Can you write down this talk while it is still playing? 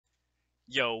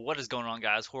Yo, what is going on,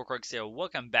 guys? Hoarcruxeso,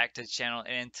 welcome back to the channel.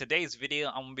 And in today's video,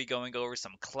 I'm going to be going over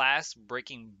some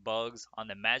class-breaking bugs on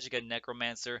the Magicka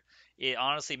Necromancer. It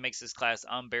honestly makes this class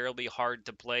unbearably hard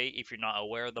to play if you're not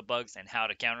aware of the bugs and how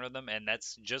to counter them, and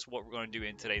that's just what we're going to do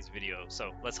in today's video.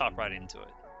 So let's hop right into it.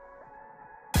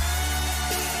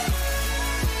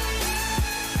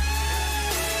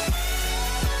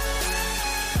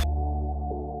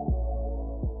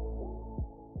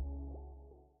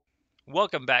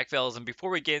 Welcome back, fellas, and before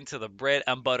we get into the bread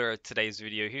and butter of today's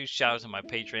video, huge shout out to my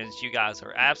patrons. You guys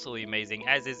are absolutely amazing,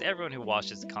 as is everyone who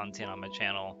watches the content on my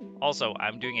channel. Also,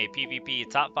 I'm doing a PvP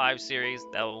top 5 series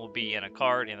that will be in a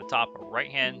card in the top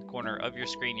right hand corner of your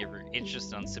screen if you're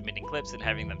interested in submitting clips and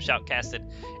having them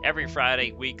shoutcasted every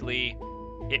Friday, weekly.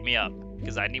 Hit me up,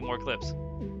 because I need more clips.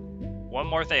 One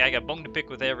more thing, I got bone to pick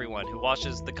with everyone who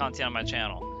watches the content on my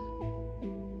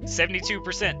channel.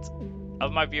 72%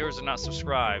 of my viewers are not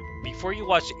subscribed. Before you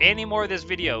watch any more of this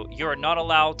video, you are not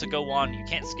allowed to go on. You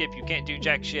can't skip, you can't do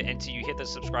jack shit until you hit the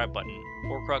subscribe button.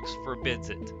 Hoarcrux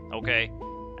forbids it, okay?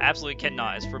 Absolutely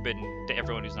cannot. It's forbidden to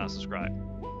everyone who's not subscribed.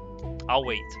 I'll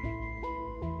wait.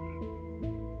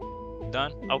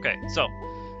 Done? Okay, so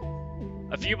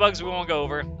a few bugs we won't go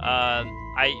over.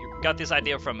 I got this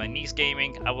idea from Nyce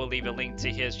Gaming. I will leave a link to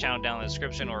his channel down in the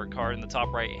description or a card in the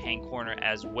top right hand corner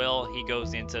as well. He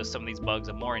goes into some of these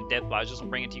bugs more in depth, but I just want to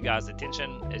bring it to you guys'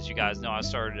 attention. As you guys know, I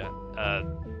started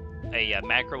a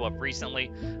macro up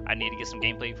recently. I need to get some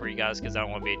gameplay for you guys because I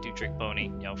don't want to be a two-trick pony,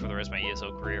 you know, for the rest of my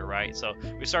ESO career, right? So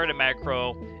we started a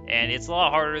macro, and it's a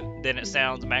lot harder than it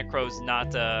sounds. Macro is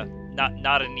not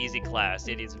an easy class.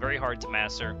 It is very hard to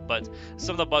master, but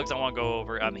some of the bugs I want to go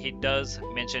over. He does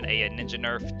mention a ninja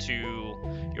nerf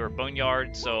to your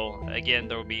boneyard, so again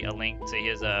there will be a link to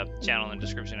his channel in the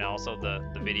description and also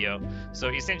the video. So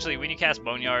essentially, when you cast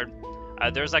boneyard,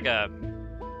 there's like a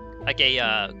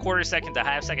quarter second to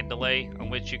half second delay on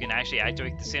which you can actually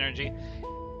activate the synergy.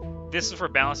 This is for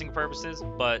balancing purposes,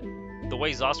 but the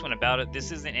way Zos went about it,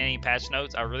 this isn't any patch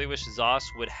notes. I really wish Zos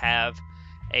would have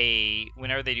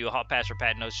whenever they do a hot patch or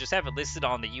patch notes, just have it listed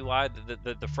on the UI,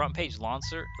 the front page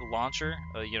launcher,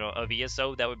 you know, of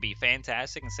ESO. That would be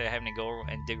fantastic instead of having to go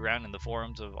and dig around in the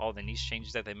forums of all the niche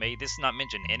changes that they made. This is not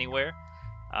mentioned anywhere.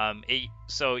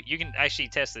 So you can actually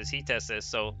test this. He tests this.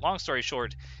 So long story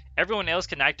short, everyone else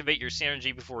can activate your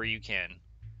synergy before you can.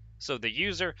 So the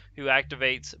user who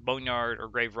activates Boneyard or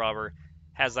Grave Robber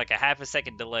has like a half a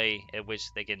second delay at which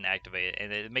they can activate it,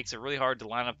 and it makes it really hard to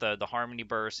line up the harmony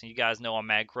burst. And you guys know on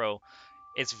Macro,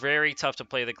 it's very tough to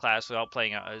play the class without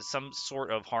playing some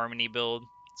sort of harmony build.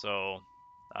 So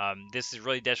this is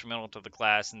really detrimental to the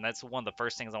class, and that's one of the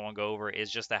first things I want to go over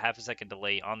is just a half a second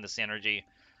delay on the synergy.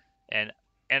 And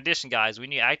in addition, guys,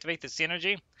 when you activate the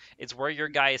synergy, it's where your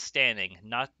guy is standing,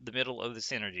 not the middle of the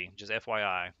synergy, just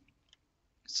FYI.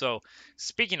 So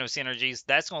speaking of synergies,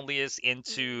 that's going to lead us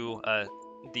into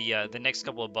the next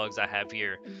couple of bugs I have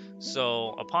here.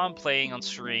 So upon playing on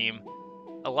stream,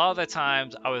 a lot of the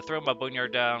times I would throw my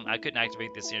boneyard down. I couldn't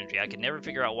activate the synergy. I could never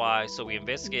figure out why. So we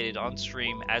investigated on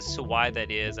stream as to why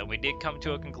that is, and we did come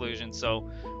to a conclusion. So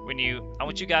I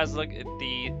want you guys to look at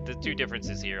the two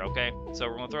differences here. Okay, so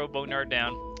we're gonna throw boneyard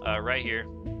down right here.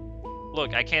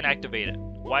 Look, I can't activate it.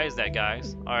 Why is that,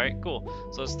 guys? All right, cool.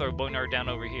 So let's throw boneyard down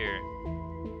over here.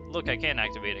 Look, I can't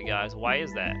activate it, guys. Why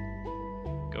is that?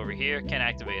 Go over here, can't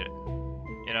activate it.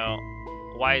 You know,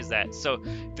 why is that? So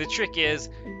the trick is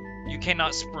you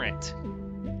cannot sprint.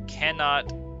 Cannot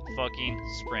fucking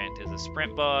sprint. It's a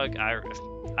sprint bug. I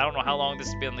don't know how long this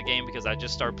has been in the game because I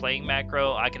just started playing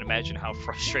macro. I can imagine how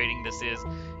frustrating this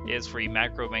is for you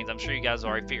macro mains. I'm sure you guys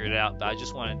already figured it out, but I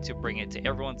just wanted to bring it to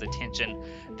everyone's attention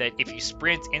that if you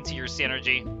sprint into your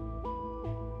synergy,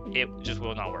 it just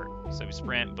will not work. So if you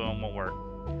sprint, boom, won't work.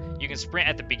 You can sprint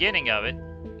at the beginning of it.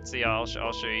 See, I'll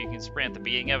show you. You can sprint at the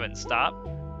beginning of it and stop.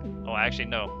 Oh, actually,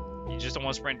 no. You just don't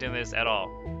want to sprint in this at all.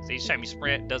 So each time you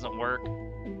sprint, it doesn't work.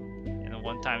 And then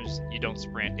one time you don't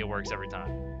sprint, it works every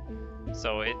time.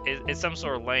 So it's some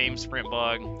sort of lame sprint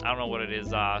bug. I don't know what it is,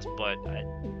 but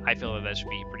I feel that should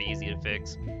be pretty easy to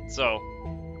fix. So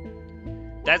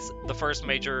that's the first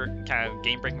major kind of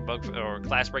game-breaking bug or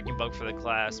class-breaking bug for the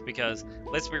class, because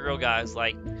let's be real, guys,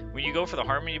 like when you go for the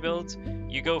harmony builds,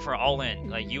 you go for all in,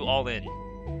 like you all in.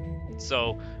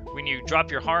 So when you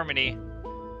drop your harmony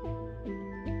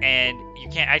and you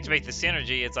can't activate the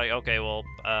synergy, it's like, okay, well,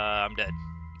 I'm dead.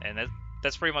 And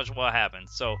that's pretty much what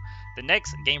happens. So the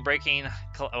next game-breaking,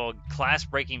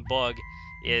 class-breaking bug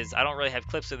is, I don't really have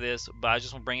clips of this, but I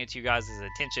just want to bring it to you guys'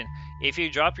 attention. If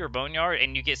you drop your boneyard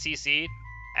and you get CC'd,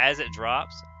 as it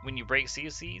drops, when you break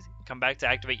CC's, come back to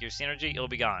activate your synergy, it'll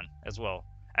be gone as well.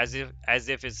 as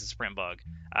if it's a sprint bug.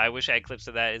 I wish I had clips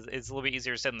of that. It's a little bit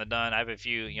easier said than done. I have a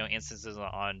few instances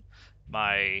on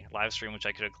my live stream which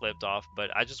I could have clipped off,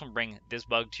 but I just want to bring this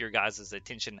bug to your guys'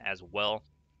 attention as well.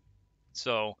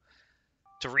 So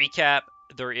to recap,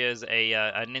 there is a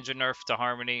ninja nerf to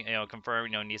Harmony.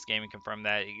 Confirm. Nyce Gaming confirmed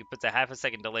that it puts a half a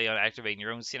second delay on activating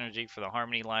your own synergy for the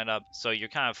Harmony lineup. So you're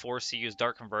kind of forced to use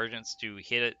Dark Convergence to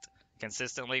hit it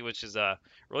consistently, which is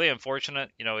really unfortunate.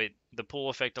 The pool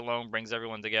effect alone brings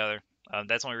everyone together.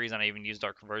 That's the only reason I even use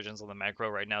Dark Convergence on the macro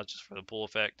right now, just for the pool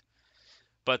effect.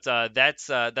 But that's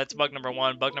bug number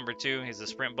one. Bug number two is a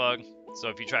sprint bug. So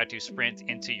if you try to sprint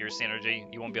into your synergy,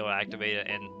 you won't be able to activate it.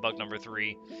 And bug number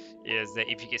three is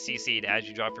that if you get CC'd as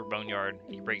you drop your boneyard,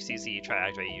 you break CC, you try to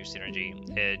activate your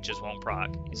synergy, it just won't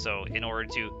proc. So in order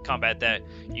to combat that,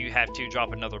 you have to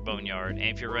drop another boneyard. And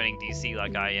if you're running DC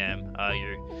like I am,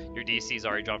 your DC's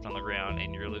already dropped on the ground,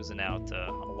 and you're losing out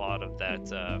a lot of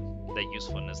that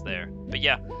usefulness there. But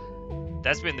yeah,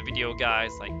 that's been the video,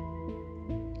 guys. Like,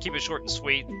 keep it short and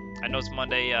sweet. I know it's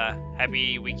Monday.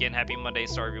 Happy weekend, happy Monday,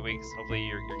 start of your weeks. Hopefully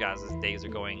your guys' days are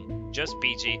going just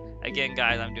peachy. Again,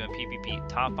 guys, I'm doing PvP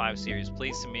top 5 series.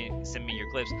 Please send me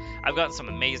your clips. I've gotten some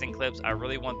amazing clips. I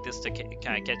really want this to kind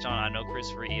of catch on. I know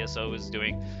Christopher ESO is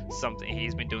doing something.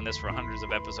 He's been doing this for hundreds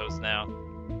of episodes now.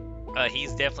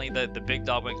 He's definitely the big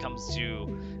dog when it comes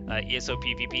to ESO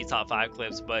PvP top 5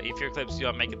 clips. But if your clips do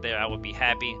not make it there, I would be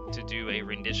happy to do a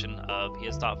rendition of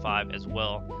his top 5 as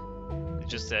well,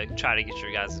 just to try to get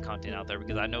your guys' content out there,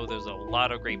 because I know there's a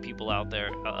lot of great people out there,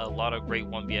 a lot of great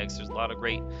 1vxers, a lot of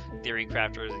great theory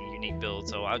crafters and unique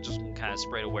builds. So I just want to kind of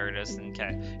spread awareness and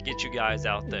kind of get you guys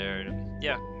out there. And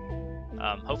yeah,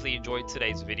 hopefully you enjoyed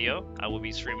today's video. I will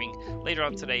be streaming later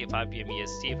on today at 5 p.m.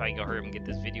 EST if I can go hurry and get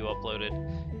this video uploaded.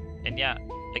 And yeah,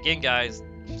 again, guys,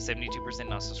 72%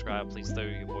 not subscribed. Please throw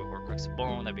your boy Hoarcrux a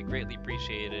bone. That'd be greatly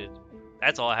appreciated.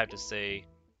 That's all I have to say.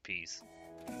 Peace.